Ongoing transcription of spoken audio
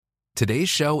Today's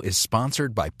show is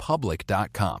sponsored by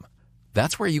Public.com.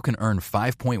 That's where you can earn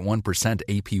 5.1%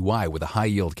 APY with a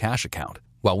high-yield cash account.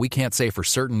 While we can't say for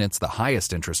certain it's the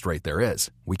highest interest rate there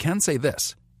is, we can say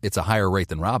this. It's a higher rate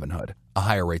than Robinhood, a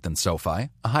higher rate than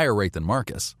SoFi, a higher rate than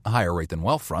Marcus, a higher rate than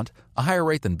Wealthfront, a higher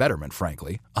rate than Betterment,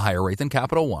 frankly, a higher rate than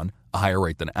Capital One, a higher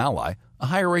rate than Ally, a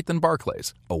higher rate than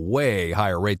Barclays, a way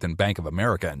higher rate than Bank of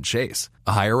America and Chase,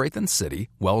 a higher rate than Citi,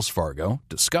 Wells Fargo,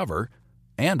 Discover,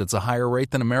 and it's a higher rate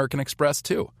than American Express,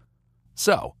 too.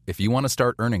 So, if you want to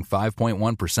start earning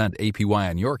 5.1% APY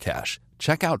on your cash,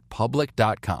 check out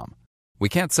Public.com. We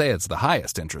can't say it's the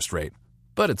highest interest rate,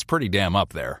 but it's pretty damn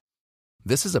up there.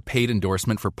 This is a paid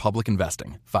endorsement for Public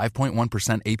Investing.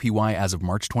 5.1% APY as of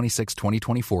March 26,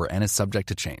 2024, and is subject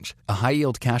to change. A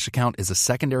high-yield cash account is a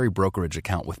secondary brokerage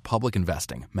account with Public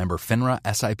Investing. Member FINRA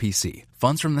SIPC.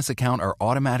 Funds from this account are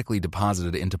automatically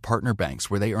deposited into partner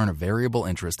banks where they earn a variable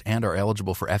interest and are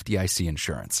eligible for FDIC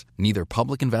insurance. Neither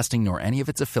Public Investing nor any of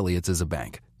its affiliates is a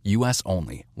bank. U.S.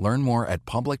 only. Learn more at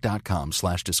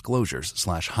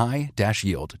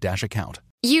public.com/disclosures/high-yield-account.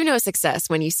 You know success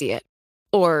when you see it.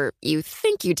 Or you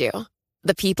think you do.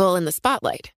 The people in the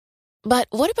spotlight. But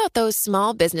what about those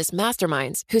small business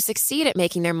masterminds who succeed at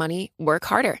making their money work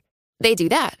harder? They do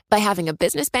that by having a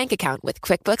business bank account with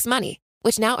QuickBooks Money,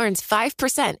 which now earns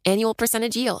 5% annual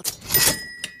percentage yield.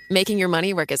 Making your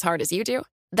money work as hard as you do?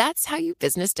 That's how you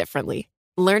business differently.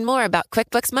 Learn more about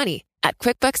QuickBooks Money at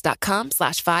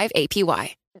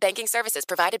quickbooks.com/5APY. Banking services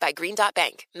provided by Green Dot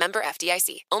Bank. Member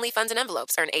FDIC. Only funds and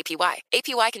envelopes earn APY.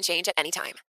 APY can change at any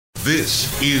time. This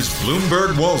is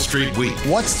Bloomberg Wall Street Week.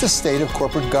 What's the state of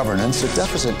corporate governance? The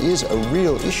deficit is a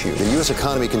real issue. The U.S.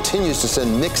 economy continues to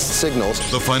send mixed signals.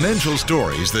 The financial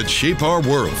stories that shape our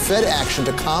world. Fed action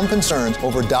to calm concerns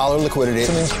over dollar liquidity.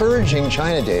 Some encouraging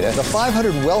China data. The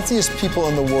 500 wealthiest people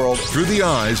in the world. Through the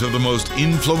eyes of the most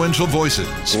influential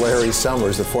voices. Larry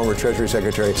Summers, the former Treasury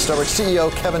Secretary. Starbucks CEO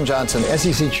Kevin Johnson.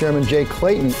 SEC Chairman Jay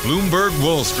Clayton. Bloomberg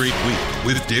Wall Street Week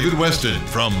with David Weston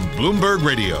from Bloomberg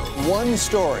Radio. One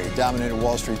story dominated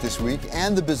Wall Street this week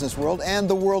and the business world and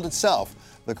the world itself.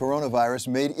 The coronavirus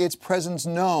made its presence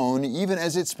known even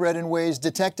as it spread in ways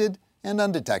detected and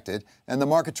undetected, and the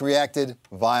markets reacted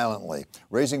violently,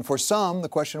 raising for some the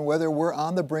question whether we're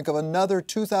on the brink of another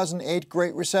 2008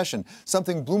 Great Recession,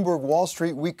 something Bloomberg Wall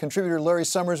Street Week contributor Larry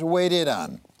Summers weighed in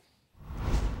on.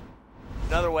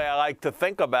 Another way I like to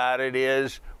think about it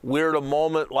is we're at a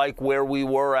moment like where we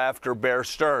were after Bear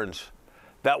Stearns.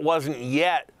 That wasn't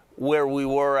yet where we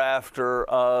were after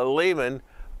Lehman,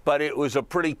 but it was a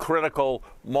pretty critical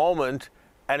moment.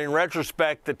 And in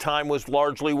retrospect, the time was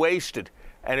largely wasted.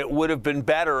 And it would have been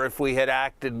better if we had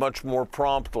acted much more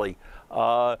promptly.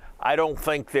 I don't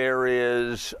think there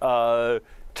is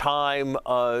time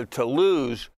to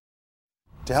lose.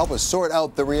 To help us sort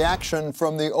out the reaction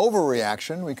from the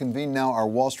overreaction, we convene now our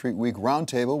Wall Street Week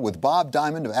roundtable with Bob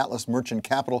Diamond of Atlas Merchant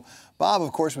Capital. Bob,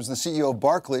 of course, was the CEO of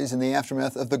Barclays in the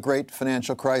aftermath of the great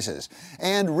financial crisis.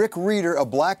 And Rick Reeder of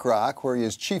BlackRock, where he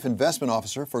is Chief Investment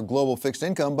Officer for Global Fixed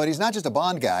Income. But he's not just a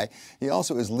bond guy. He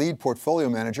also is lead portfolio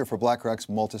manager for BlackRock's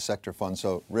multi-sector fund.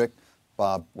 So, Rick,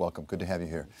 Bob, welcome. Good to have you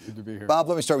here. Good to be here. Bob,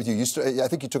 let me start with you. I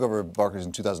think you took over Barclays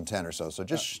in 2010 or so. So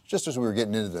just as we were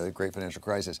getting into the great financial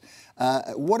crisis,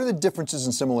 what are the differences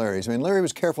and similarities? I mean, Larry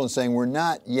was careful in saying we're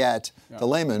not yet the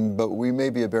Lehman, but we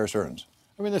may be a Bear Stearns.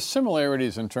 I mean, there's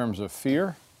similarities in terms of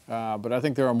fear, but I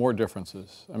think there are more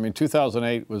differences. I mean,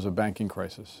 2008 was a banking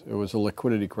crisis. It was a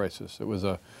liquidity crisis. It was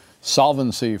a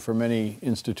solvency for many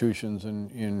institutions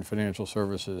in financial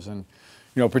services. And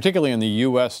you know, particularly in the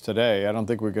U.S. today, I don't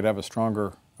think we could have a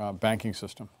stronger banking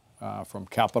system from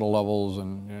capital levels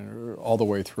and all the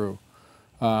way through.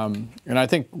 And I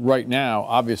think right now,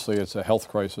 obviously, it's a health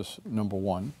crisis, number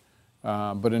one.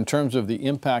 But in terms of the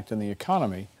impact on the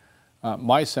economy,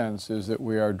 my sense is that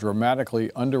we are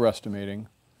dramatically underestimating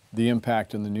the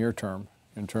impact in the near term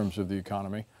in terms of the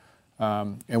economy.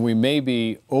 And we may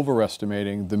be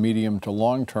overestimating the medium to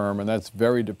long term, and that's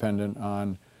very dependent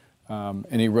on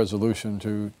any resolution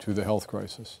to the health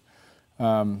crisis.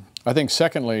 I think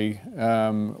secondly,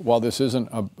 while this isn't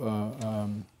I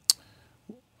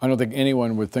don't think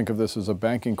anyone would think of this as a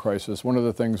banking crisis. One of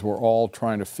the things we're all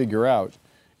trying to figure out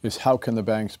is how can the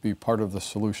banks be part of the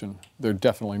solution? They're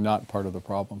definitely not part of the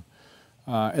problem.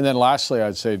 And then lastly,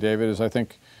 I'd say, David, is I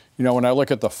think, you know, when I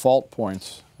look at the fault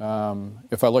points,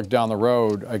 if I look down the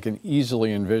road, I can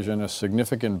easily envision a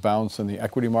significant bounce in the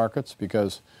equity markets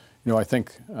because you know, I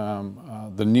think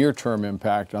the near-term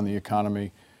impact on the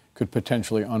economy could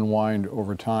potentially unwind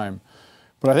over time.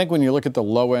 But I think when you look at the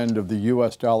low end of the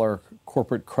U.S. dollar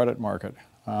corporate credit market,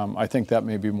 I think that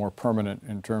may be more permanent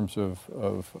in terms of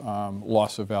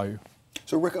loss of value.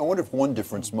 So, Rick, I wonder if one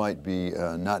difference might be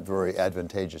not very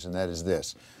advantageous, and that is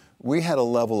this. We had a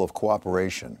level of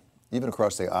cooperation, even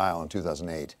across the aisle in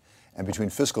 2008, and between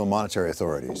fiscal and monetary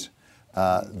authorities,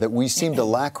 that we seem to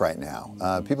lack right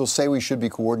now. People say we should be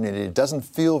coordinated. It doesn't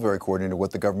feel very coordinated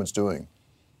what the government's doing.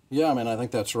 Yeah, I mean, I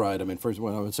think that's right. I mean, first of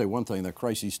all, I would say one thing, that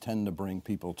crises tend to bring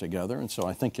people together, and so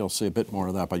I think you'll see a bit more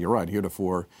of that. But you're right,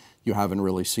 heretofore, you haven't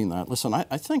really seen that. Listen, I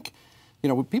think, you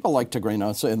know, people like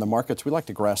to, say in the markets, we like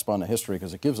to grasp onto history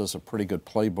because it gives us a pretty good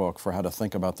playbook for how to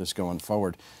think about this going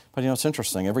forward. But, you know, it's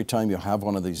interesting. Every time you have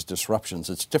one of these disruptions,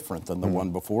 it's different than the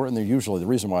one before. And they're usually, the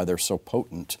reason why they're so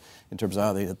potent in terms of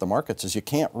how they hit the markets is you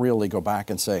can't really go back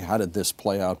and say, how did this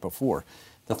play out before?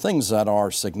 The things that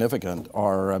are significant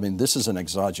are, I mean, this is an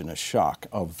exogenous shock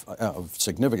of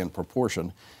significant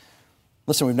proportion.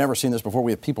 Listen, we've never seen this before.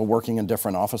 We have people working in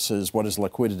different offices. What is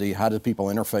liquidity? How do people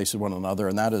interface with one another?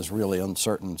 And that is really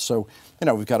uncertain. So, you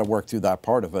know, we've got to work through that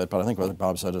part of it. But I think what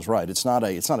Bob said is right. It's not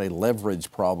a leverage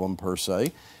problem per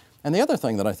se. And the other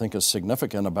thing that I think is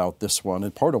significant about this one,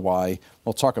 and part of why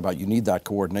we'll talk about you need that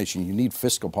coordination, you need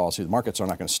fiscal policy. The markets are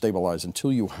not going to stabilize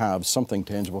until you have something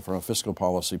tangible from a fiscal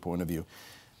policy point of view.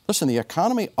 Listen, the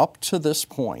economy up to this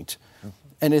point,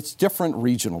 and it's different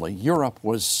regionally. Europe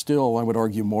was still, I would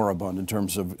argue, moribund in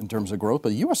terms of growth, but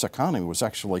the U.S. economy was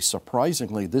actually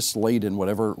surprisingly this late in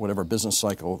whatever business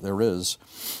cycle there is,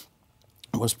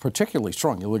 was particularly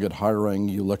strong. You look at hiring,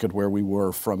 you look at where we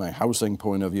were from a housing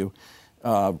point of view.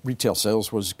 Retail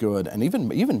sales was good, and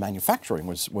even manufacturing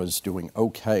was doing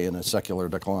okay in a secular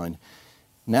decline.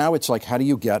 Now it's like, how do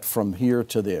you get from here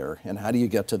to there, and how do you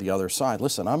get to the other side?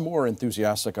 Listen, I'm more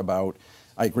enthusiastic about,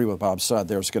 I agree with Bob said,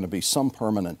 there's going to be some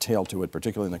permanent tail to it,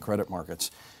 particularly in the credit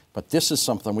markets. But this is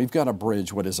something, we've got to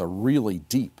bridge what is a really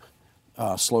deep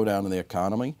slowdown in the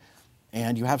economy.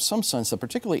 And you have some sense that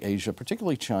particularly Asia,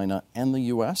 particularly China and the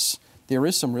U.S., there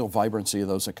is some real vibrancy of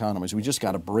those economies. We just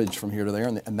got to bridge from here to there,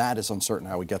 and that is uncertain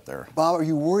how we get there. Bob, are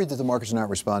you worried that the markets are not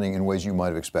responding in ways you might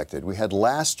have expected? We had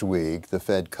last week the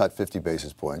Fed cut 50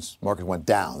 basis points. Markets went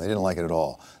down. They didn't like it at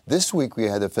all. This week we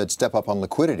had the Fed step up on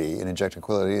liquidity and inject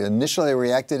liquidity. Initially they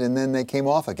reacted, and then they came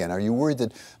off again. Are you worried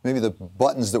that maybe the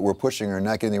buttons that we're pushing are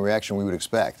not getting the reaction we would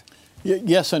expect?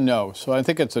 Yes and no. So I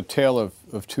think it's a tale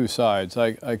of two sides.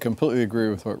 I completely agree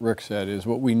with what Rick said, is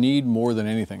what we need more than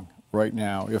anything right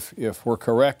now, if we're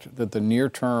correct that the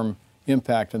near-term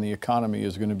impact on the economy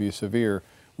is going to be severe,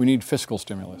 we need fiscal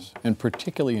stimulus, and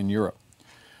particularly in Europe.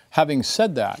 Having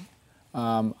said that,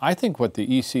 I think what the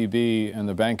ECB and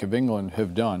the Bank of England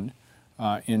have done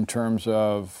in terms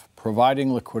of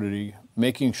providing liquidity,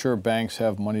 making sure banks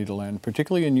have money to lend,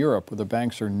 particularly in Europe, where the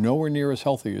banks are nowhere near as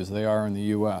healthy as they are in the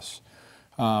U.S.,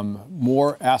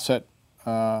 more asset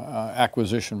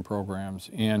acquisition programs,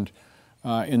 and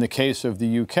in the case of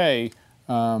the UK,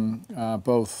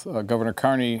 both Governor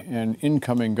Carney and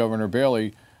incoming Governor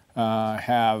Bailey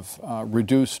have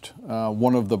reduced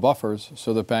one of the buffers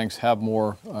so that banks have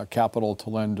more capital to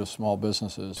lend to small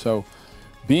businesses. So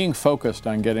being focused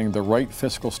on getting the right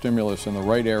fiscal stimulus in the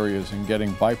right areas and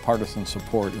getting bipartisan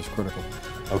support is critical.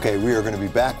 Okay, we are going to be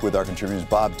back with our contributors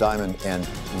Bob Diamond and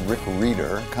Rick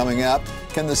Rieder. Coming up,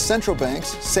 can the central banks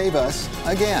save us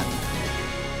again?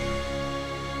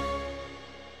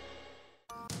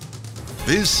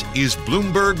 This is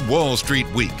Bloomberg Wall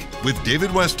Street Week with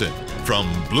David Weston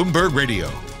from Bloomberg Radio.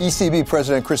 ECB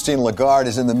President Christine Lagarde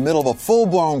is in the middle of a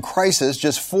full-blown crisis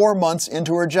just 4 months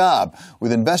into her job,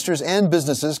 with investors and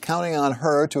businesses counting on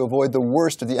her to avoid the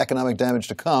worst of the economic damage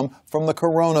to come from the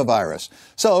coronavirus.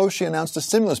 So she announced a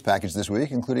stimulus package this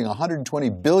week, including 120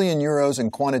 billion euros in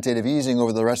quantitative easing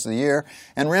over the rest of the year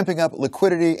and ramping up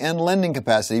liquidity and lending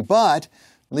capacity, but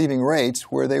leaving rates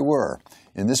where they were.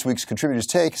 In this week's Contributors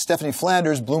Take, Stephanie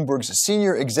Flanders, Bloomberg's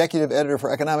senior executive editor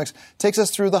for economics, takes us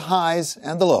through the highs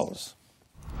and the lows.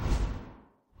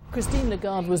 Christine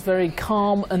Lagarde was very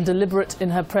calm and deliberate in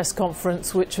her press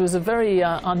conference, which was a very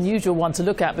unusual one to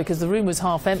look at because the room was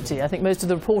half empty. I think most of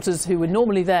the reporters who were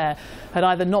normally there had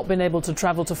either not been able to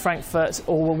travel to Frankfurt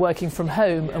or were working from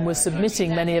home and were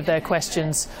submitting many of their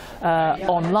questions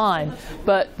online.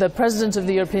 But the president of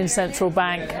the European Central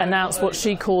Bank announced what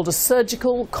she called a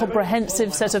surgical,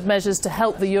 comprehensive set of measures to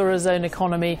help the Eurozone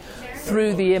economy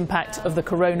through the impact of the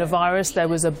coronavirus. There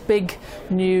was a big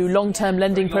new long-term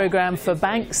lending program for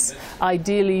banks, banks,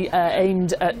 ideally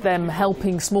aimed at them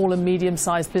helping small and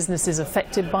medium-sized businesses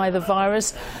affected by the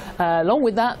virus. Along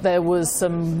with that, there was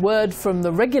some word from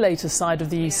the regulator side of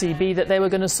the ECB that they were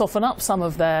going to soften up some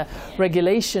of their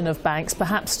regulation of banks,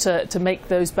 perhaps to make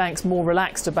those banks more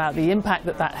relaxed about the impact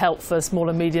that help for small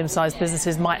and medium-sized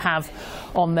businesses might have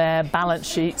on their balance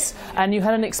sheets. And you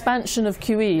had an expansion of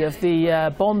QE, of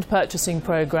the bond purchasing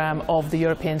program of the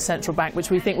European Central Bank, which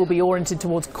we think will be oriented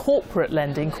towards corporate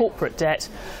lending, corporate debt,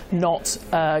 not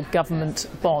government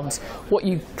bonds. What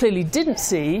you clearly didn't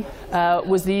see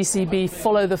was the ECB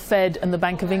follow the Fed and the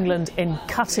Bank of England in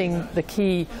cutting the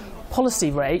key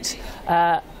policy rate,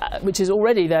 which is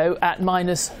already, though, at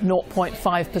minus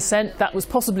 0.5%. That was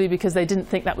possibly because they didn't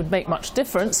think that would make much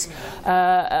difference.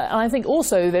 And I think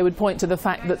also they would point to the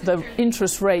fact that the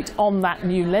interest rate on that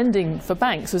new lending for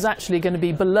banks was actually going to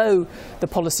be below the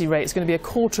policy rate. It's going to be a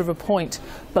quarter of a point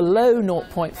below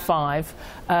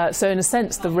 0.5. So in a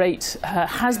sense, the rate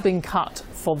has been cut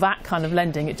for that kind of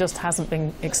lending. It just hasn't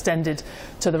been extended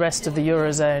to the rest of the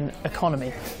Eurozone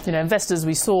economy. You know, investors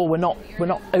we saw were not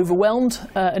overwhelmed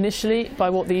initially by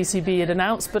what the ECB had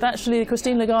announced, but actually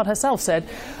Christine Lagarde herself said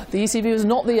the ECB was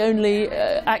not the only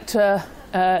actor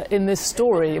in this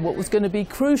story. What was going to be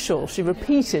crucial, she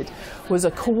repeated, was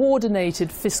a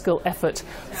coordinated fiscal effort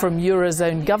from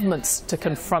Eurozone governments to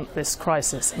confront this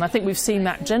crisis. And I think we've seen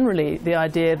that generally, the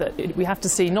idea that we have to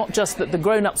see not just that the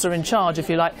grown-ups are in charge, if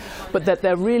you like, but that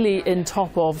they're really on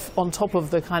top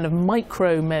of the kind of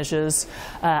micro measures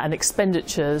and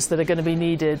expenditures that are going to be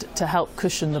needed to help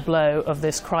cushion the blow of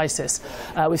this crisis.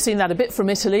 We've seen that a bit from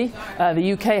Italy.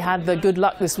 The UK had the good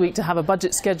luck this week to have a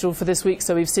budget scheduled for this week,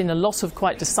 so we've seen a lot of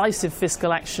quite decisive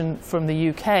fiscal action from the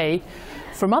UK.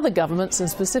 From other governments, and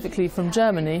specifically from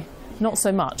Germany, not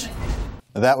so much.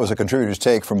 That was a contributor's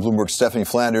take from Bloomberg's Stephanie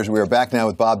Flanders. We are back now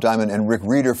with Bob Diamond and Rick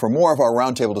Reeder for more of our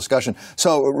roundtable discussion.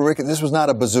 So, Rick, this was not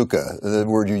a bazooka, the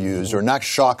word you used, or not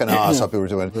shock and awe, some people were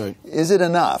doing. Right. Is it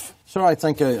enough? So I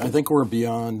think we're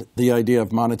beyond the idea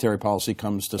of monetary policy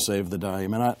comes to save the day. I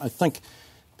mean, I think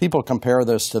people compare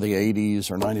this to the 80s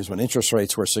or 90s when interest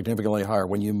rates were significantly higher.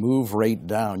 When you move rate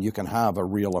down, you can have a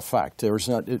real effect.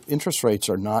 Interest rates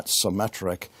are not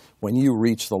symmetric when you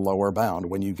reach the lower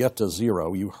bound. When you get to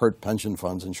zero, you hurt pension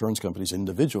funds, insurance companies,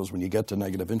 individuals when you get to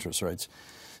negative interest rates.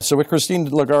 So what Christine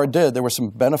Lagarde did, there were some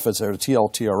benefits there. The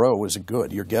TLTRO was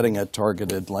good. You're getting at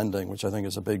targeted lending, which I think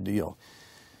is a big deal.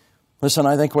 Listen,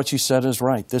 I think what she said is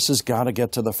right. This has got to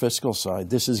get to the fiscal side.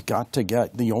 This has got to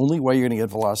get, the only way you're going to get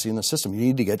velocity in the system, you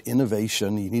need to get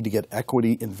innovation, you need to get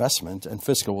equity investment, and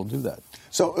fiscal will do that.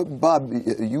 So, Bob,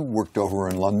 you worked over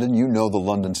in London. You know the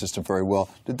London system very well.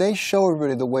 Did they show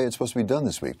everybody the way it's supposed to be done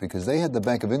this week? Because they had the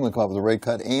Bank of England come up with a rate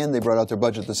cut and they brought out their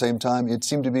budget at the same time. It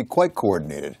seemed to be quite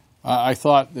coordinated. I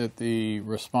thought that the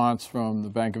response from the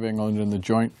Bank of England and the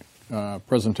joint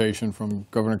presentation from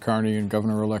Governor Carney and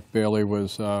Governor-elect Bailey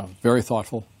was very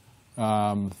thoughtful,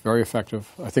 very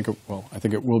effective. I think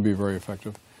it will be very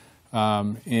effective.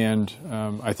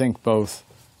 I think both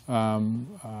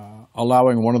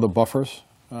allowing one of the buffers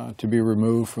to be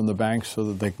removed from the banks so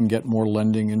that they can get more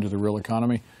lending into the real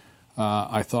economy.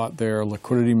 I thought their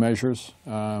liquidity measures.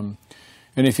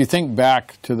 And if you think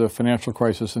back to the financial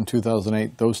crisis in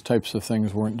 2008, those types of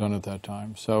things weren't done at that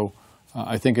time. So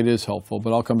I think it is helpful.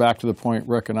 But I'll come back to the point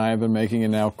Rick and I have been making,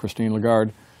 and now Christine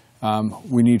Lagarde.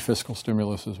 We need fiscal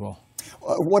stimulus as well.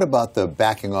 What about the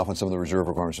backing off on some of the reserve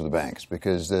requirements of the banks?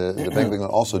 Because the Bank of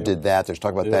England also did that. There's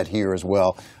talk about that here as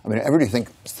well. I mean, everybody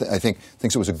thinks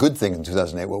it was a good thing in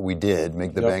 2008 what we did,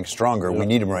 make the banks stronger. We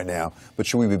need them right now. But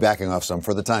should we be backing off some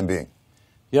for the time being?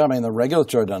 Yeah, I mean, the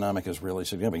regulatory dynamic is really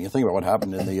significant. You think about what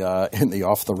happened in the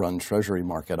off-the-run Treasury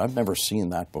market. I've never seen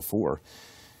that before.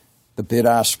 The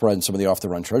bid-ask spread in some of the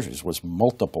off-the-run Treasuries was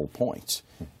multiple points.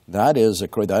 That is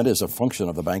a function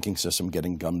of the banking system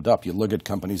getting gummed up. You look at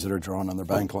companies that are drawn on their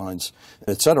bank lines,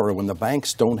 et cetera. When the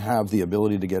banks don't have the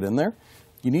ability to get in there,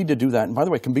 you need to do that. And by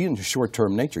the way, it can be in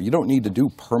short-term nature. You don't need to do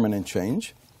permanent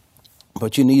change,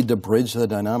 but you need to bridge the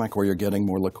dynamic where you're getting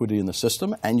more liquidity in the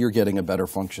system and you're getting a better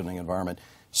functioning environment.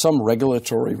 Some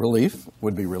regulatory relief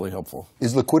would be really helpful.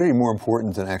 Is liquidity more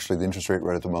important than actually the interest rate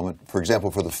right at the moment? For example,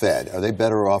 for the Fed, are they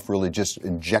better off really just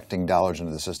injecting dollars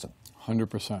into the system?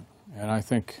 100%. And I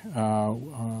think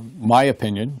my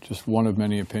opinion, just one of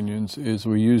many opinions, is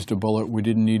we used a bullet we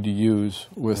didn't need to use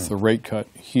with the rate cut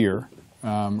here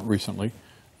recently.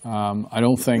 I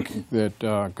don't think that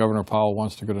Governor Powell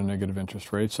wants to go to negative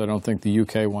interest rates. I don't think the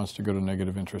UK wants to go to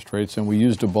negative interest rates, and we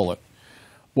used a bullet.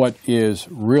 What is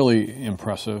really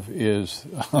impressive is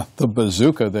the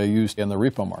bazooka they used in the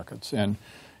repo markets. And,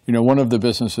 you know, one of the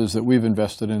businesses that we've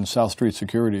invested in, South Street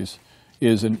Securities,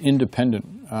 is an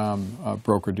independent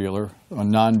broker-dealer, a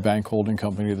non-bank holding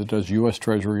company that does U.S.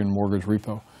 Treasury and mortgage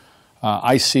repo.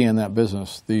 I see in that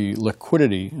business the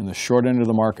liquidity in the short end of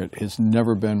the market has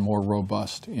never been more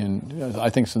robust I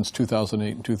think, since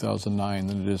 2008 and 2009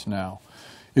 than it is now.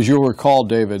 As you'll recall,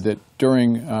 David, that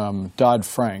during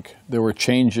Dodd-Frank, there were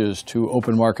changes to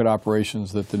open market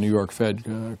operations that the New York Fed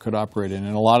could operate in,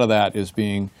 and a lot of that is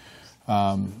being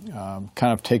kind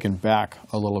of taken back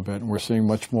a little bit, and we're seeing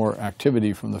much more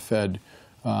activity from the Fed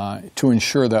to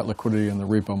ensure that liquidity in the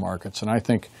repo markets. And I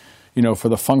think, for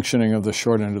the functioning of the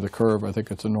short end of the curve, I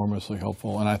think it's enormously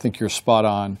helpful. And I think you're spot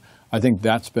on. I think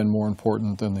that's been more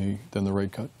important than the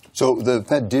rate cut. So the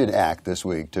Fed did act this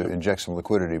week to inject some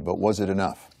liquidity, but was it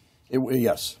enough?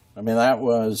 Yes. I mean, it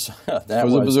was a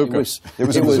bazooka.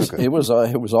 It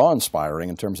was awe-inspiring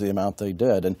in terms of the amount they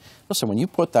did. And listen, when you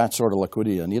put that sort of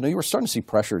liquidity in, you were starting to see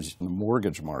pressures in the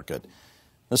mortgage market.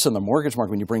 Listen, the mortgage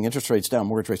market, when you bring interest rates down,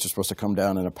 mortgage rates are supposed to come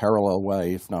down in a parallel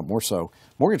way, if not more so.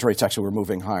 Mortgage rates actually were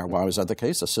moving higher. Why was that the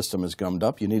case? The system is gummed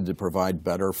up. You needed to provide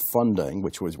better funding,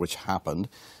 which happened.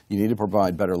 You need to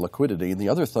provide better liquidity. And the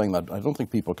other thing that I don't think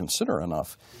people consider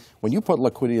enough, when you put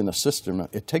liquidity in the system,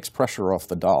 it takes pressure off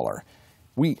the dollar.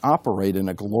 We operate in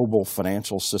a global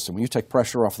financial system. When you take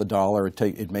pressure off the dollar,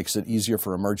 it makes it easier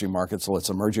for emerging markets. So lets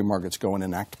emerging markets go and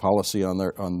enact policy on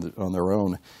their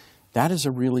own. That is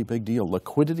a really big deal.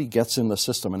 Liquidity gets in the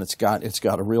system, and it's got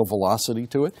a real velocity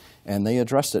to it, and they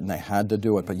addressed it, and they had to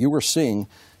do it. But you were seeing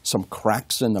some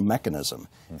cracks in the mechanism,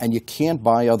 and you can't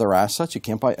buy other assets, you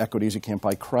can't buy equities, you can't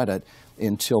buy credit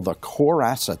until the core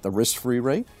asset, the risk-free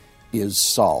rate, is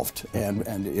solved.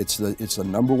 And it's the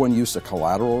number one use of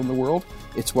collateral in the world.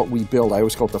 It's what we build. I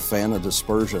always call it the fan of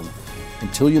dispersion.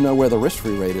 Until you know where the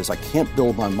risk-free rate is, I can't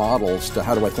build my models to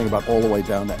how do I think about all the way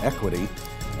down to equity.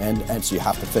 And so you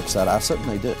have to fix that asset, and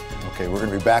they did. Okay, we're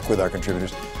going to be back with our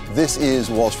contributors. This is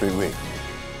Wall Street Week.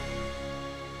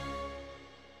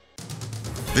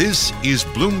 This is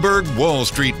Bloomberg Wall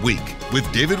Street Week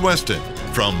with David Weston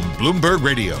from Bloomberg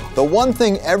Radio. The one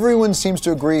thing everyone seems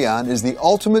to agree on is the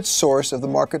ultimate source of the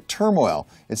market turmoil.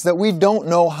 It's that we don't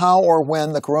know how or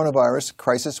when the coronavirus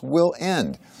crisis will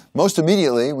end. Most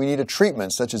immediately, we need a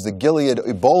treatment such as the Gilead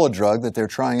Ebola drug that they're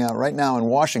trying out right now in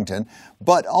Washington.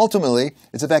 But ultimately,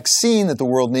 it's a vaccine that the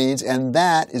world needs, and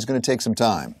that is going to take some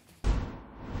time.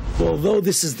 Although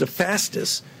this is the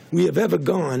fastest we have ever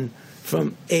gone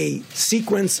from a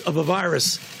sequence of a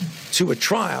virus to a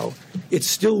trial, it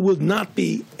still would not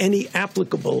be any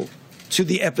applicable to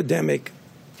the epidemic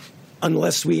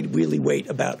unless we really wait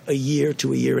about a year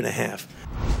to a year and a half.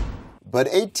 But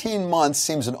 18 months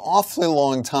seems an awfully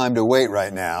long time to wait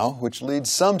right now, which leads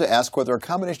some to ask whether a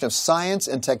combination of science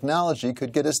and technology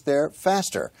could get us there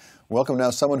faster. Welcome now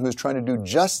someone who is trying to do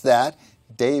just that.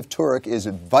 Dave Turek is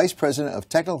Vice President of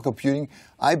Technical Computing,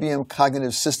 IBM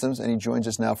Cognitive Systems, and he joins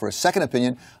us now for a second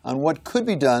opinion on what could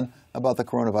be done about the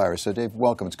coronavirus. So, Dave,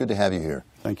 welcome. It's good to have you here.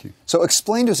 Thank you. So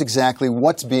explain to us exactly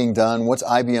what's being done, what's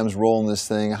IBM's role in this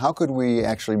thing, how could we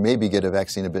actually maybe get a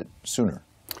vaccine a bit sooner?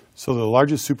 So the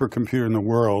largest supercomputer in the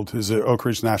world is at Oak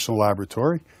Ridge National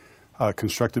Laboratory,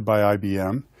 constructed by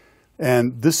IBM.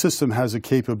 And this system has a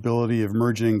capability of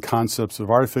merging concepts of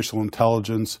artificial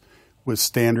intelligence with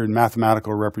standard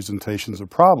mathematical representations of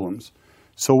problems.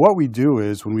 So what we do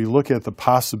is when we look at the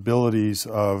possibilities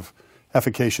of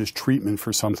efficacious treatment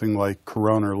for something like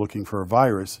corona or looking for a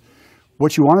virus,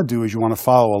 what you want to do is you want to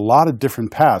follow a lot of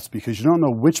different paths because you don't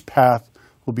know which path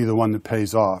will be the one that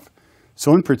pays off.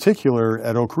 So in particular,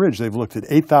 at Oak Ridge, they've looked at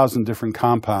 8,000 different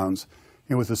compounds,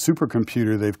 and with a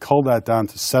supercomputer, they've culled that down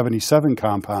to 77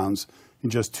 compounds in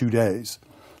just 2 days.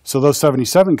 So those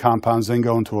 77 compounds then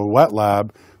go into a wet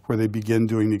lab where they begin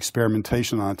doing the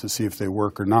experimentation on it to see if they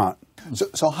work or not.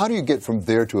 So how do you get from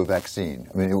there to a vaccine?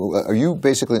 I mean, are you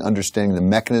basically understanding the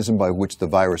mechanism by which the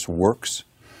virus works?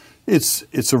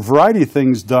 It's a variety of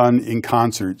things done in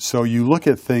concert. So you look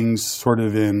at things sort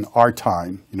of in our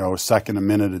time, a second, a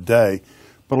minute, a day.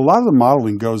 But a lot of the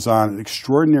modeling goes on at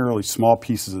extraordinarily small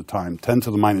pieces of time, 10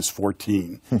 to the minus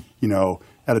 14,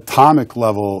 at atomic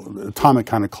level, atomic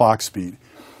kind of clock speed.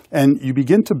 And you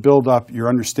begin to build up your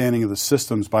understanding of the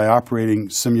systems by operating,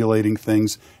 simulating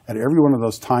things at every one of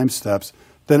those time steps,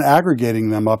 then aggregating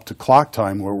them up to clock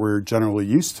time, where we're generally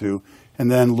used to, and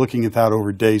then looking at that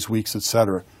over days, weeks, et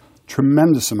cetera.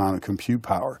 Tremendous amount of compute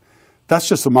power. That's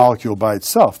just a molecule by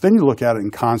itself. Then you look at it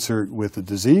in concert with the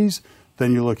disease,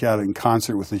 then you look at it in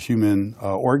concert with the human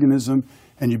organism,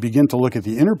 and you begin to look at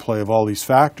the interplay of all these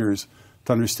factors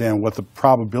to understand what the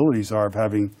probabilities are of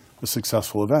having a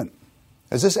successful event.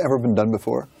 Has this ever been done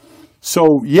before? So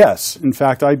yes, in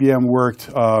fact, IBM worked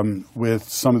with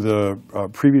some of the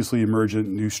previously emergent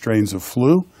new strains of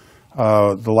flu.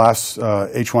 The last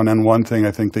H1N1 thing,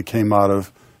 I think, that came out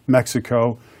of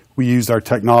Mexico, we used our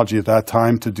technology at that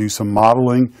time to do some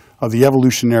modeling of the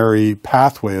evolutionary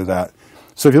pathway of that.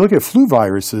 So if you look at flu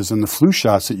viruses and the flu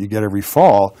shots that you get every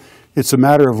fall, it's a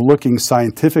matter of looking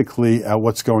scientifically at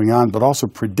what's going on, but also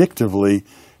predictively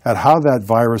at how that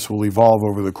virus will evolve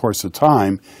over the course of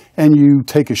time. And you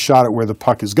take a shot at where the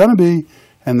puck is going to be,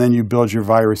 and then you build your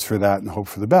virus for that and hope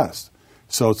for the best.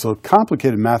 So it's a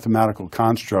complicated mathematical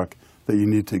construct that you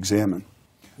need to examine.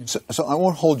 So I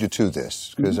won't hold you to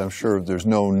this, because I'm sure there's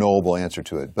no knowable answer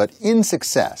to it. But in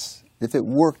success, if it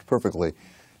worked perfectly,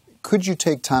 could you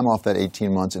take time off that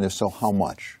 18 months, and if so, how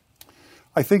much?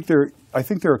 I think there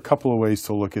are a couple of ways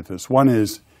to look at this. One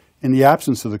is, in the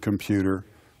absence of the computer,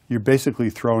 you're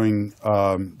basically throwing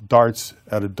darts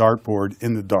at a dartboard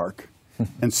in the dark.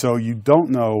 And so you don't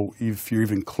know if you're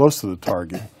even close to the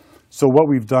target. So what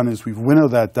we've done is we've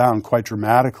winnowed that down quite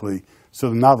dramatically.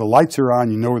 So now the lights are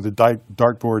on, you know where the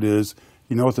dartboard is,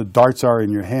 you know what the darts are in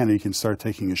your hand, and you can start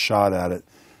taking a shot at it.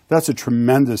 That's a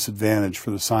tremendous advantage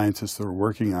for the scientists that are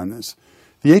working on this.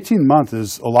 The 18-month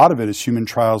is, a lot of it is human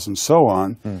trials and so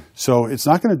on, so it's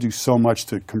not going to do so much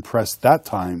to compress that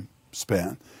time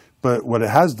span. But what it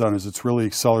has done is it's really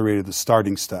accelerated the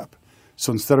starting step.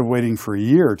 So instead of waiting for a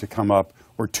year to come up,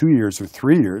 or 2 years or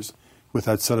 3 years, with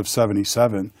that set of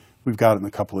 77, we've got it in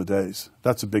a couple of days.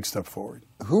 That's a big step forward.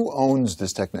 Who owns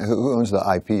this who owns the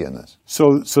IP in this?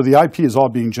 So the IP is all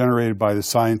being generated by the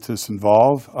scientists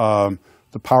involved.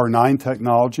 The Power 9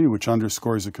 technology, which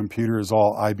underscores the computer, is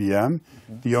all IBM.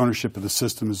 The ownership of the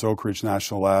system is Oak Ridge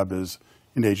National Lab, as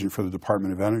an agent for the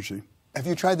Department of Energy. Have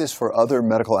you tried this for other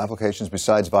medical applications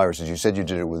besides viruses? You said you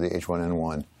did it with the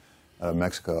H1N1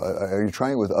 Mexico. Are you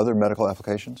trying it with other medical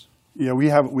applications? Yeah, we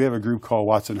have a group called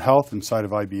Watson Health inside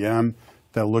of IBM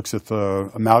that looks at the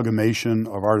amalgamation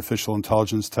of artificial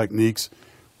intelligence techniques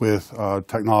with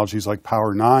technologies like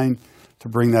Power 9 to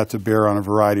bring that to bear on a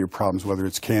variety of problems, whether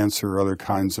it's cancer or other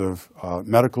kinds of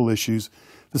medical issues.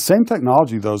 The same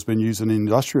technology, though, has been used in the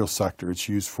industrial sector. It's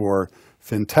used for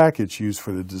fintech. It's used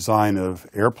for the design of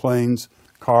airplanes,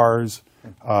 cars,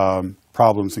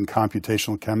 problems in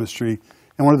computational chemistry.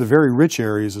 And one of the very rich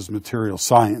areas is material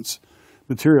science.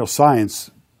 Material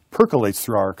science percolates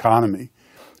through our economy.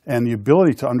 And the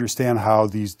ability to understand how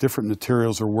these different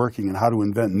materials are working and how to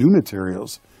invent new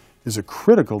materials is a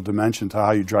critical dimension to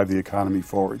how you drive the economy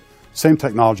forward. Same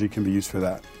technology can be used for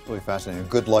that. Really fascinating.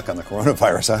 Good luck on the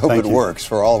coronavirus. I hope it works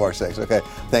for all of our sakes. Okay,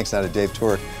 thanks now to Dave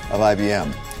Turek of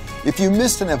IBM. If you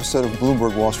missed an episode of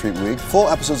Bloomberg Wall Street Week, full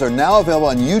episodes are now available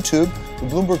on YouTube, the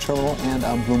Bloomberg Terminal, and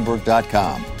on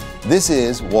Bloomberg.com. This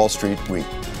is Wall Street Week.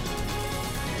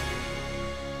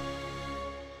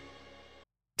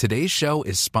 Today's show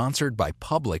is sponsored by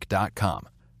Public.com.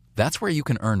 That's where you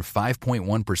can earn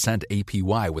 5.1%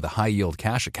 APY with a high-yield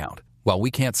cash account. While we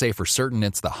can't say for certain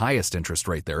it's the highest interest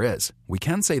rate there is, we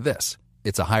can say this.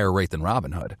 It's a higher rate than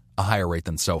Robinhood, a higher rate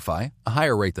than SoFi, a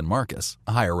higher rate than Marcus,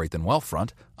 a higher rate than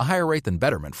Wealthfront, a higher rate than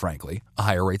Betterment, frankly, a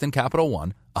higher rate than Capital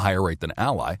One, a higher rate than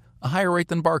Ally, a higher rate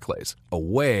than Barclays, a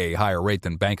way higher rate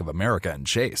than Bank of America and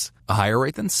Chase, a higher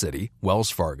rate than Citi,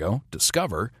 Wells Fargo,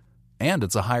 Discover, and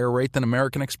it's a higher rate than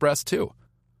American Express, too.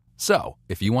 So,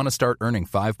 if you want to start earning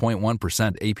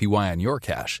 5.1% APY on your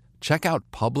cash, check out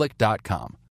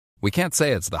Public.com. We can't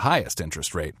say it's the highest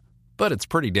interest rate, but it's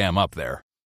pretty damn up there.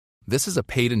 This is a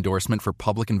paid endorsement for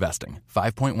Public Investing.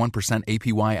 5.1%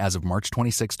 APY as of March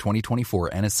 26,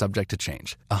 2024, and is subject to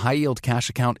change. A high-yield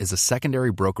cash account is a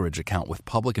secondary brokerage account with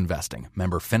Public Investing,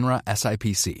 member FINRA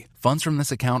SIPC. Funds from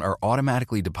this account are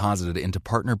automatically deposited into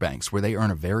partner banks where they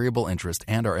earn a variable interest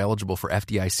and are eligible for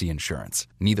FDIC insurance.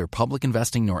 Neither Public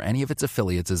Investing nor any of its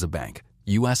affiliates is a bank.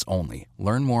 U.S. only.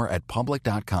 Learn more at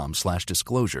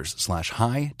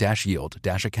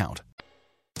public.com/disclosures/high-yield-account.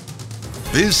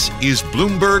 This is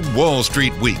Bloomberg Wall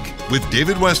Street Week with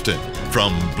David Weston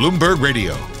from Bloomberg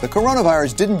Radio. The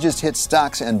coronavirus didn't just hit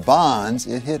stocks and bonds,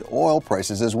 it hit oil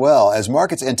prices as well, as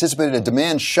markets anticipated a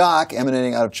demand shock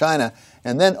emanating out of China,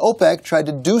 and then OPEC tried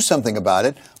to do something about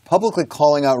it, publicly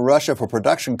calling out Russia for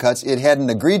production cuts it hadn't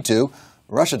agreed to.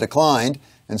 Russia declined,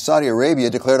 and Saudi Arabia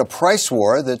declared a price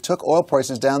war that took oil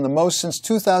prices down the most since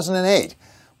 2008.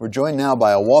 We're joined now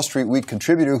by a Wall Street Week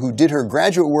contributor who did her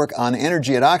graduate work on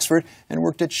energy at Oxford and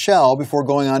worked at Shell before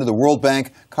going on to the World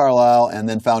Bank, Carlyle, and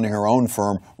then founding her own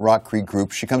firm, Rock Creek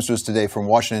Group. She comes to us today from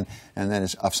Washington, and then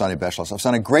is Afsaneh Beschloss.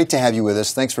 Afsaneh, great to have you with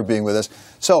us. Thanks for being with us.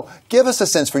 So give us a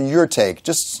sense for your take.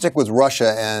 Just stick with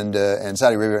Russia and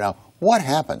Saudi Arabia now. What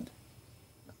happened?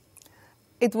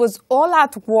 it was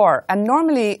all-out war. And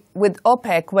normally with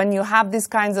OPEC, when you have these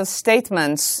kinds of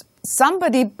statements,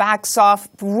 somebody backs off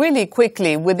really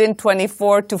quickly within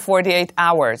 24 to 48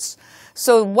 hours.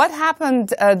 So what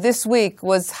happened this week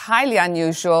was highly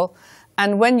unusual.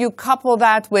 And when you couple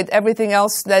that with everything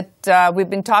else that we've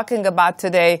been talking about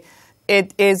today,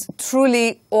 it is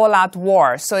truly all-out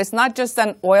war. So it's not just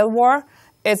an oil war.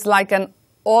 It's like an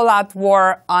all-out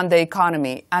war on the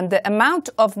economy. And the amount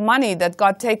of money that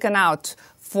got taken out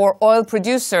for oil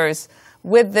producers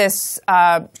with this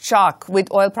shock,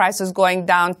 with oil prices going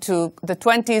down to the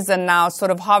 20s and now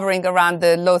sort of hovering around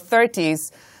the low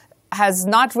 30s, has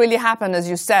not really happened, as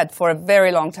you said, for a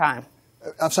very long time.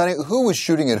 Afsaneh, who was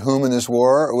shooting at whom in this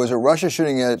war? Was it Russia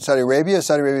shooting at Saudi Arabia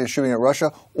shooting at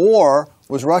Russia, or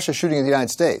was Russia shooting at the United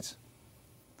States?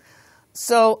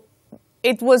 So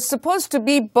it was supposed to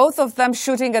be both of them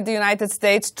shooting at the United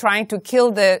States, trying to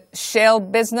kill the shale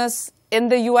business in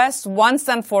the U.S. once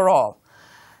and for all.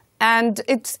 And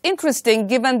it's interesting,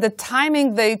 given the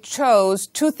timing they chose,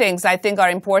 two things I think are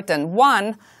important.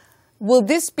 One, will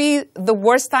this be the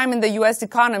worst time in the U.S.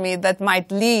 economy that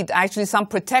might lead actually some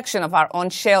protection of our own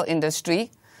shale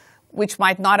industry, which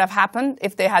might not have happened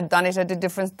if they had done it at a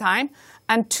different time?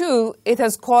 And two, it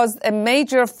has caused a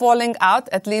major falling out,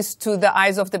 at least to the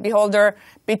eyes of the beholder,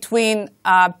 between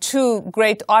two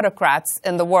great autocrats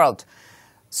in the world.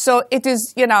 So it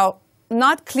is,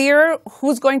 not clear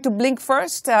who's going to blink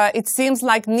first. It seems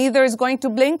like neither is going to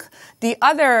blink. The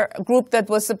other group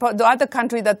the other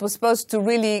country that was supposed to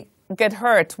really get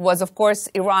hurt was, of course,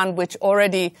 Iran, which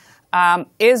already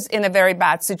is in a very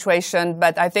bad situation.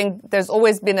 But I think there's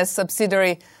always been a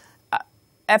subsidiary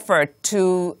effort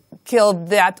to kill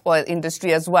that oil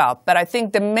industry as well. But I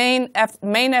think the main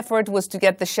effort was to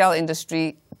get the shale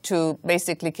industry to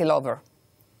basically kill over.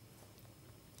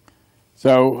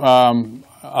 So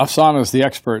Afsaneh is the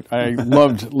expert. I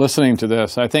loved listening to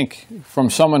this. I think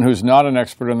from someone who's not an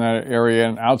expert in that area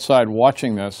and outside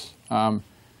watching this,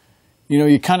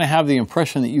 you kind of have the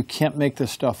impression that you can't make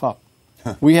this stuff up.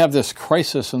 We have this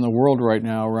crisis in the world right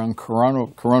now around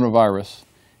coronavirus,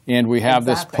 and we have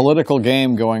this political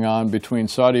game going on between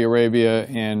Saudi Arabia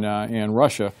and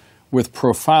Russia with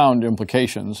profound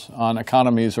implications on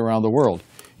economies around the world.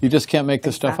 You just can't make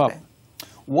this stuff up.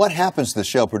 What happens to the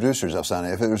shale producers,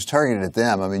 Afsaneh, if it was targeted at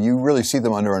them? I mean, you really see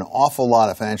them under an awful lot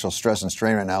of financial stress and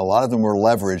strain right now. A lot of them were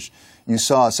leveraged. You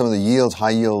saw some of the yields, high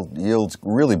yields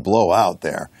really blow out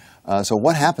there. So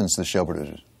what happens to the shale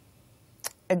producers?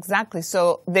 Exactly.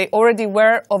 So they already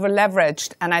were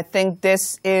over-leveraged, and I think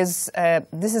this is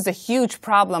a huge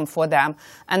problem for them,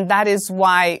 and that is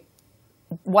why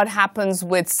what happens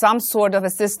with some sort of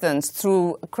assistance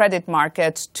through credit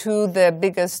markets to the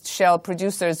biggest shale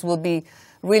producers will be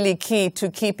really key to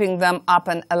keeping them up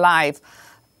and alive.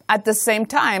 At the same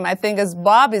time, I think, as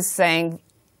Bob is saying,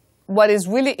 what is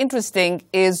really interesting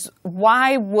is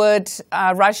why would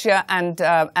Russia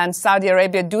and Saudi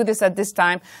Arabia do this at this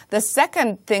time? The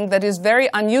second thing that is very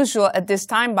unusual at this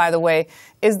time, by the way,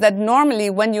 is that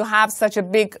normally when you have such a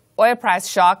big oil price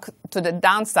shock to the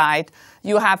downside,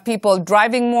 you have people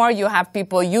driving more, you have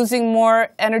people using more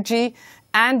energy,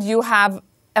 and you have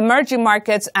emerging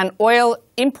markets and oil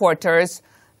importers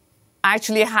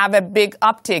actually have a big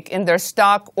uptick in their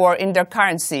stock or in their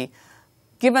currency.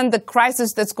 Given the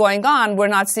crisis that's going on, we're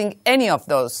not seeing any of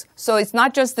those. So it's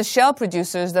not just the shale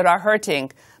producers that are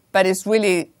hurting, but it's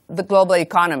really the global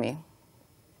economy.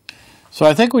 So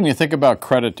I think when you think about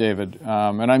credit, David,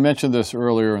 and I mentioned this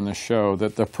earlier in the show,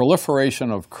 that the proliferation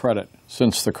of credit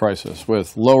since the crisis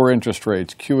with lower interest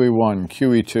rates, QE1,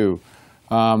 QE2,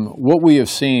 what we have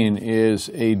seen is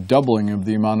a doubling of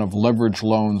the amount of leveraged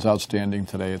loans outstanding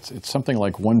today. It's something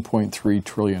like 1.3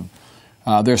 trillion.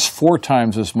 There's 4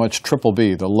 times as much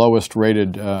BBB, the lowest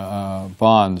rated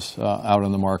bonds out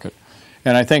in the market.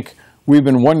 And I think we've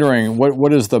been wondering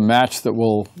what is the match that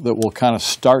will kind of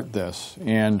start this,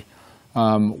 and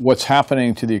what's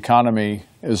happening to the economy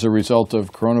as a result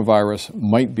of coronavirus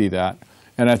might be that.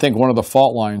 And I think one of the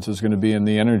fault lines is going to be in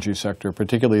the energy sector,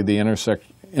 particularly the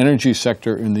energy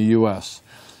sector in the U.S.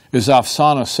 As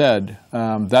Afsaneh said,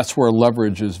 that's where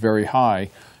leverage is very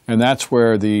high. And that's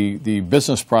where the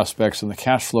business prospects and the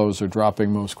cash flows are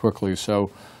dropping most quickly. So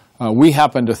we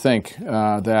happen to think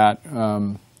that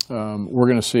we're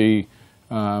going to see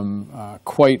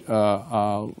quite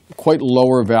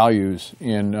lower values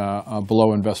in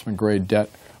below investment grade debt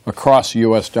across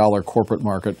U.S. dollar corporate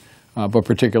market, but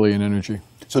particularly in energy.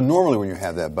 So normally when you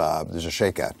have that, Bob, there's a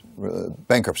shakeout.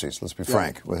 Bankruptcies, let's be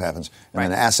frank, what happens. And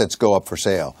then assets go up for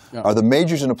sale. Are the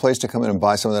majors in a place to come in and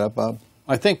buy some of that up, Bob?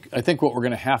 I think what we're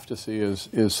going to have to see is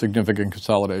significant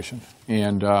consolidation,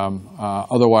 and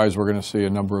otherwise we're going to see a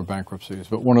number of bankruptcies.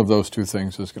 But one of those two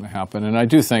things is going to happen, and I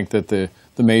do think that the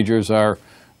majors are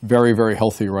very, very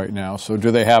healthy right now. So do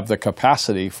they have the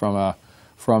capacity from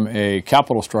a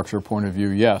capital structure point of view?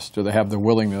 Yes. Do they have the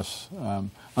willingness?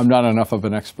 I'm not enough of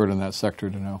an expert in that sector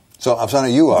to know. So,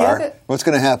 Afsaneh, you are. What's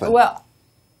going to happen?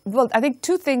 Well, I think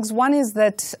two things. One is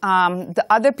that the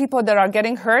other people that are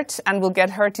getting hurt and will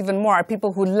get hurt even more are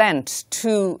people who lent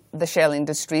to the shale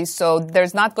industry. So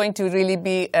there's not going to really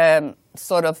be any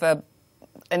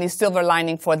silver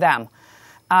lining for them.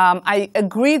 I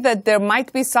agree that there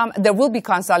will be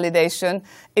consolidation.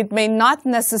 It may not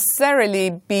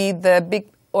necessarily be the big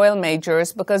oil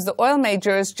majors, because the oil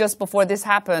majors, just before this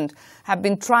happened, have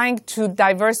been trying to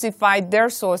diversify their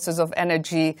sources of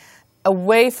energy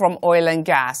away from oil and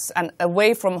gas and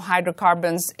away from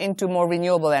hydrocarbons into more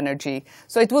renewable energy.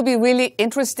 So it will be really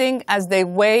interesting as they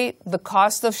weigh the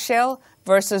cost of shale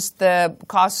versus the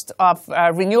cost of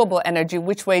renewable energy,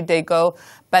 which way they go.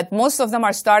 But most of them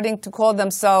are starting to call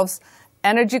themselves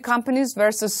energy companies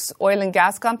versus oil and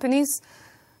gas companies.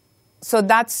 So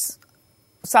that's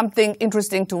something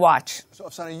interesting to watch. So,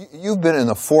 Afsaneh, you've been in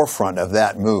the forefront of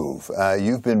that move.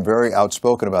 You've been very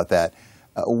outspoken about that.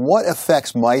 What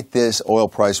effects might this oil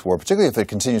price war, particularly if it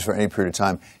continues for any period of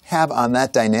time, have on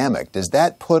that dynamic? Does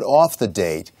that put off the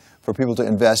date for people to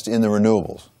invest in the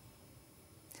renewables?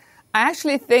 I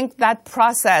actually think that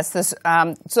process is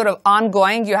sort of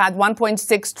ongoing. You had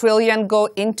 $1.6 trillion go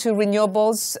into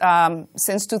renewables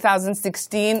since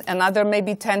 2016, another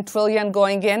maybe $10 trillion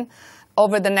going in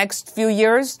over the next few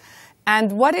years.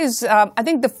 And what is, I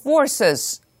think the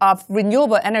forces of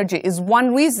renewable energy is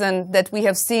one reason that we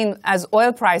have seen as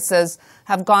oil prices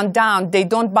have gone down, they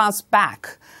don't bounce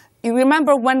back. You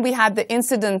remember when we had the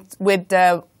incident with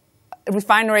the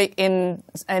refinery in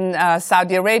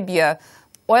Saudi Arabia,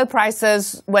 oil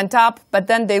prices went up, but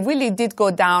then they really did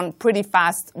go down pretty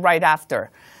fast right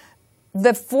after.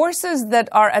 The forces that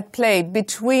are at play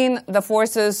between the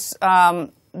forces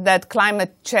that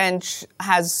climate change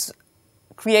has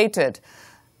created,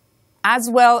 as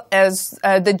well as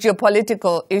the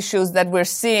geopolitical issues that we're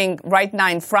seeing right now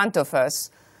in front of us,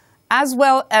 as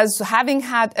well as having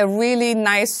had a really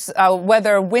nice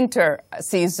weather winter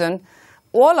season,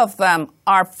 all of them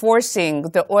are forcing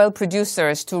the oil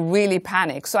producers to really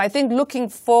panic. So I think looking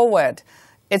forward,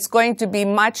 it's going to be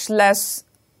much less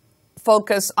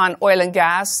focus on oil and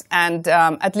gas, and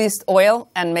at least oil,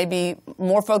 and maybe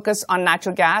more focus on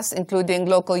natural gas, including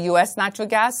local U.S. natural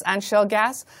gas and shale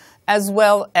gas, as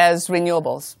well as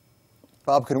renewables.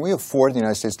 Bob, can we afford the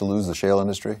United States to lose the shale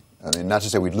industry? I mean, not to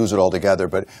say we'd lose it altogether,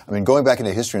 but I mean, going back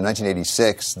into history in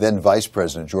 1986, then Vice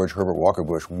President George Herbert Walker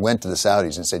Bush went to the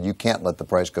Saudis and said, you can't let the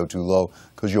price go too low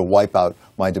because you'll wipe out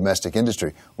my domestic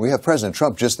industry. We have President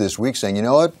Trump just this week saying, you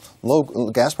know what, low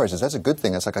gas prices, that's a good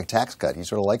thing. That's like a tax cut. He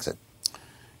sort of likes it.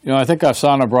 You know, I think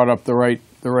Afsaneh brought up the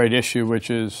right issue,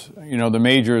 which is, you know, the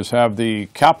majors have the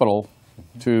capital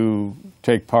to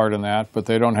take part in that, but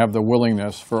they don't have the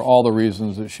willingness for all the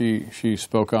reasons that she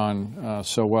spoke on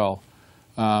so well.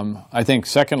 I think,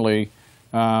 secondly,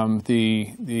 you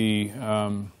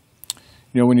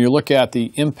know, when you look at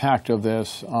the impact of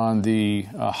this on the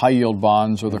high-yield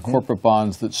bonds or the corporate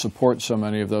bonds that support so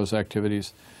many of those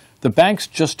activities, the banks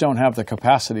just don't have the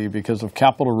capacity because of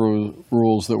capital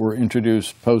rules that were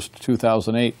introduced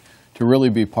post-2008 to really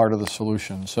be part of the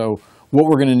solution. So what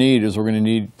we're going to need is we're going to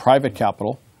need private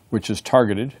capital, which is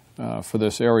targeted for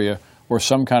this area, or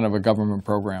some kind of a government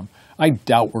program. I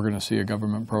doubt we're going to see a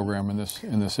government program in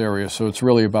this area, so it's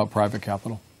really about private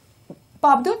capital.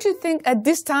 Bob, don't you think at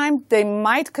this time they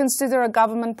might consider a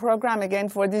government program, again,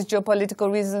 for these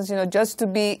geopolitical reasons, you know, just to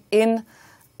be in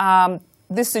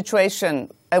this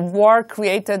situation, a war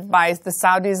created by the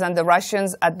Saudis and the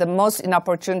Russians at the most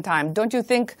inopportune time? Don't you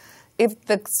think if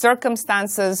the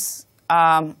circumstances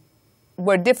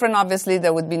were different, obviously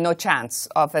there would be no chance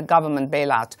of a government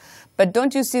bailout? But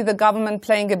don't you see the government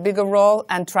playing a bigger role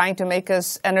and trying to make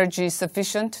us energy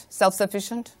sufficient,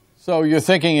 self-sufficient? So your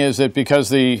thinking is that because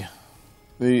the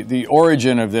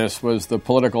origin of this was the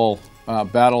political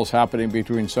battles happening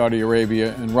between Saudi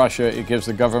Arabia and Russia, it gives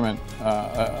the government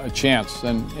a chance.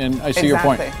 And I see your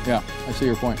point. Yeah, I see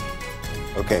your point.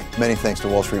 Okay, many thanks to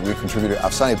Wall Street Week contributor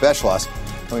Afsaneh Beschloss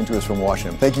coming to us from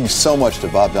Washington. Thank you so much to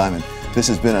Bob Diamond. This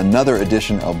has been another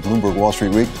edition of Bloomberg Wall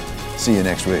Street Week. See you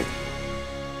next week.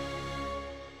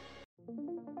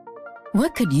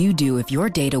 What could you do if your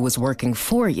data was working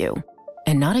for you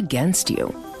and not against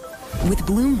you? With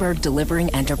Bloomberg delivering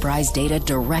enterprise data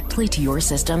directly to your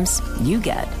systems, you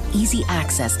get easy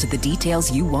access to the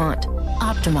details you want,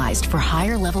 optimized for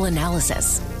higher level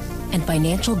analysis, and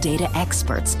financial data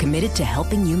experts committed to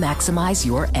helping you maximize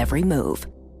your every move.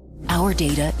 Our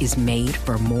data is made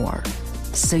for more,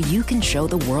 so you can show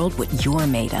the world what you're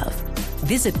made of.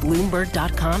 Visit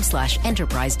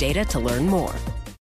Bloomberg.com/enterprise data to learn more.